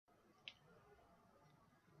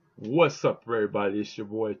What's up, everybody? It's your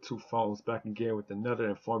boy Two Phones back again with another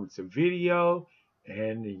informative video.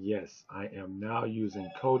 And yes, I am now using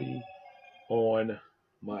Kodi on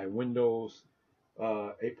my Windows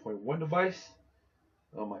 8.1 device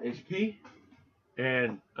on my HP.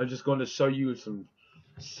 And I'm just going to show you some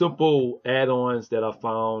simple add-ons that I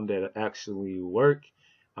found that actually work.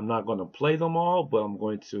 I'm not going to play them all, but I'm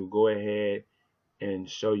going to go ahead and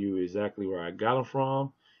show you exactly where I got them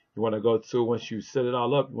from. You want to go to, once you set it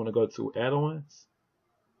all up, you want to go to add-ons.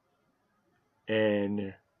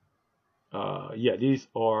 And yeah, these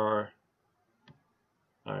are,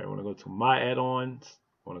 all right, I want to go to my add-ons.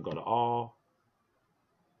 I want to go to all.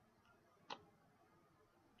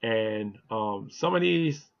 And some of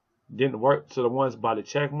these didn't work. So the ones by the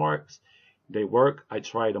check marks, they work. I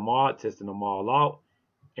tried them all, testing them all out,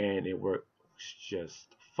 and it works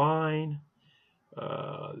just fine.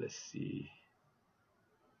 Let's see.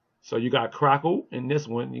 So you got Crackle in this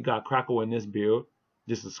one. You got Crackle in this build.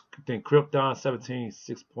 This is then Krypton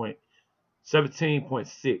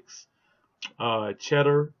 17.6.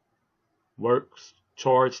 Cheddar works.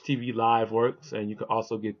 Charge TV Live works, and you can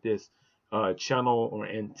also get this channel or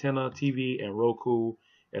antenna TV and Roku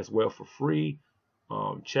as well for free.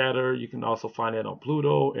 Cheddar, you can also find that on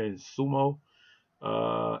Pluto and Sumo,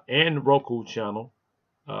 and Roku channel.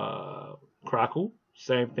 Crackle,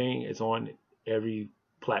 same thing. It's on every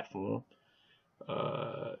platform.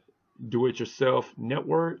 Do It Yourself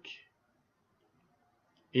Network,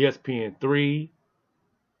 ESPN3,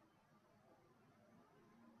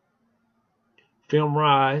 Film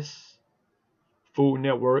Rise, Food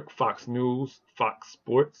Network, Fox News, Fox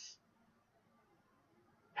Sports,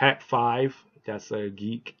 Hack 5, that's a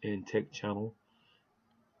geek and tech channel,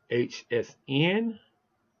 HSN,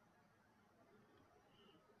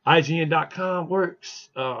 IGN.com works.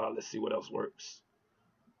 Let's see what else works.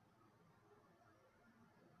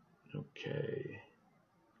 Okay,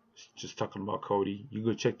 just talking about Kodi. You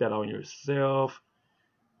go check that out yourself.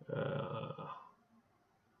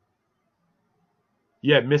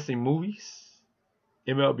 Yeah, Missing Movies,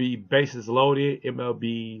 MLB Bases Loaded,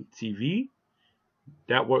 MLB TV,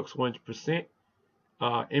 that works 100%.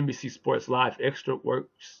 NBC Sports Live Extra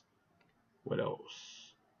works. What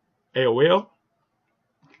else? AOL,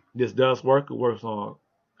 this does work. It works on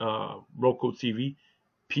Roku TV,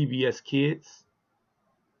 PBS Kids.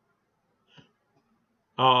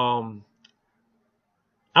 I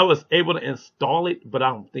was able to install it, but I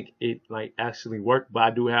don't think it actually worked. But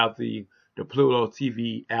I do have the Pluto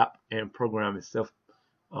TV app and program itself.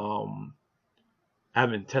 I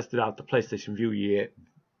haven't tested out the PlayStation View yet.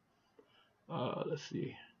 Let's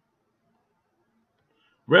see.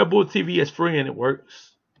 Red Bull TV is free and it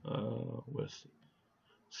works. Let's see.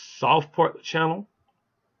 Southport channel,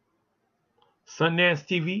 Sundance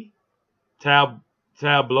TV,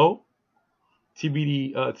 Tableau,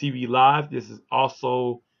 TBD TV Live. This is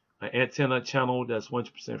also an antenna channel that's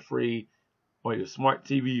 100% free on your smart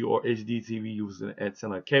TV or HD TV using an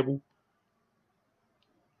antenna cable.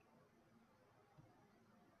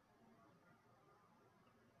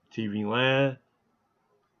 TV Land,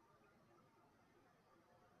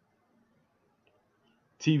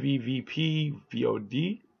 TVVP,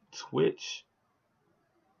 VOD, Twitch,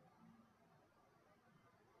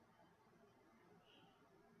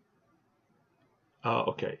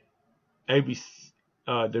 okay, ABC,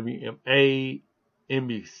 WMA,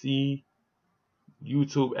 NBC,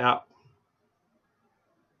 YouTube app.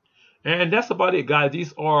 And that's about it, guys.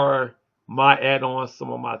 These are my add-ons,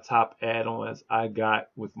 some of my top add-ons I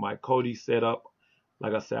got with my Kodi setup.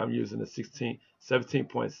 Like I said, I'm using the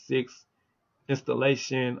 17.6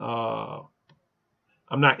 installation.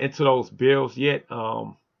 I'm not into those builds yet.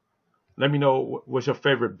 Let me know what's your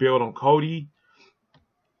favorite build on Kodi,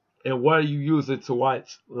 and what are you using to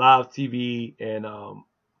watch live TV and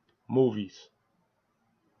movies.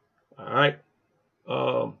 All right.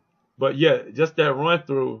 But yeah, just that run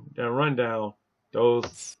through, that rundown,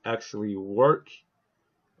 those actually work.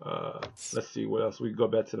 Let's see what else. We can go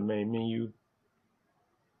back to the main menu,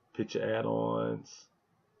 picture add-ons.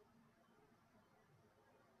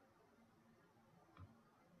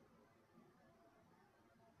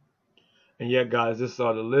 And yeah, guys, this is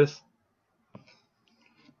all the list.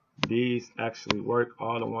 These actually work,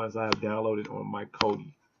 all the ones I have downloaded on my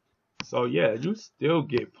Kodi. So yeah, you still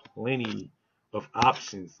get plenty of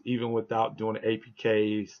options even without doing the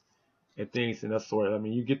APKs and things in that sort. I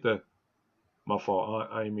mean, you get the, my fault.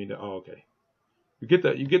 I didn't mean to. Oh, okay. You get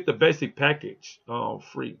the basic package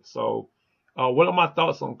free. So what are my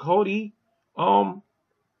thoughts on Kodi?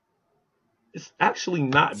 It's actually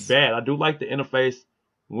not bad. I do like the interface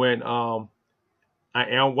when I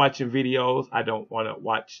am watching videos. I don't want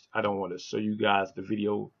to show you guys the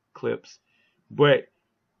video clips, but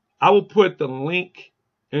I will put the link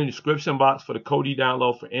in the description box for the Kodi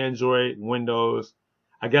download for Android, Windows.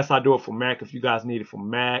 I guess I'll do it for Mac if you guys need it for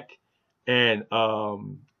Mac. And I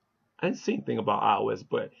didn't see anything about iOS,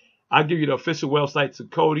 but I'll give you the official website to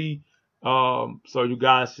Kodi, so you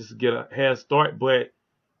guys just get a head start. But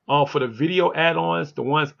for the video add-ons, the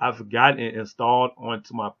ones I've gotten and installed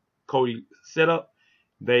onto my Kodi setup,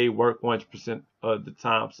 they work 100% of the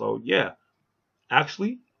time. So yeah,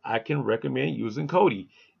 actually, I can recommend using Kodi.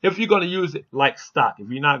 If you're going to use it like stock, if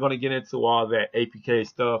you're not going to get into all that APK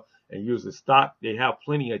stuff and use it stock, they have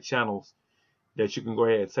plenty of channels that you can go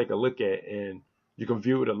ahead and take a look at, and you can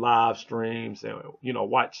view the live streams and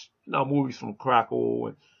watch movies from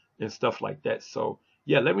Crackle and stuff like that. So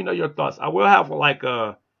yeah, let me know your thoughts. I will have like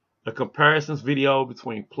a comparisons video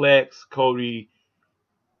between Plex, Kodi,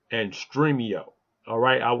 and Streamio. All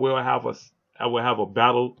right, I will have a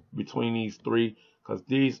battle between these three because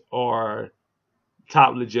these are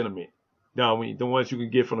top legitimate. Now, the ones you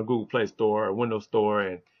can get from the Google Play Store, Windows Store,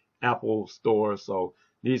 and Apple Store. So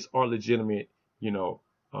these are legitimate,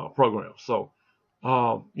 programs. So,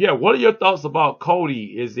 yeah, what are your thoughts about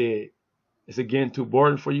Kodi? Is it getting too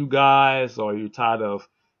boring for you guys, or are you tired of,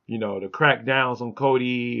 the crackdowns on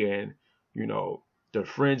Kodi and, the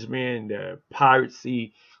infringement, the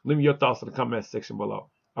piracy? Leave me your thoughts in the comment section below.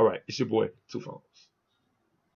 All right, it's your boy, Tufone.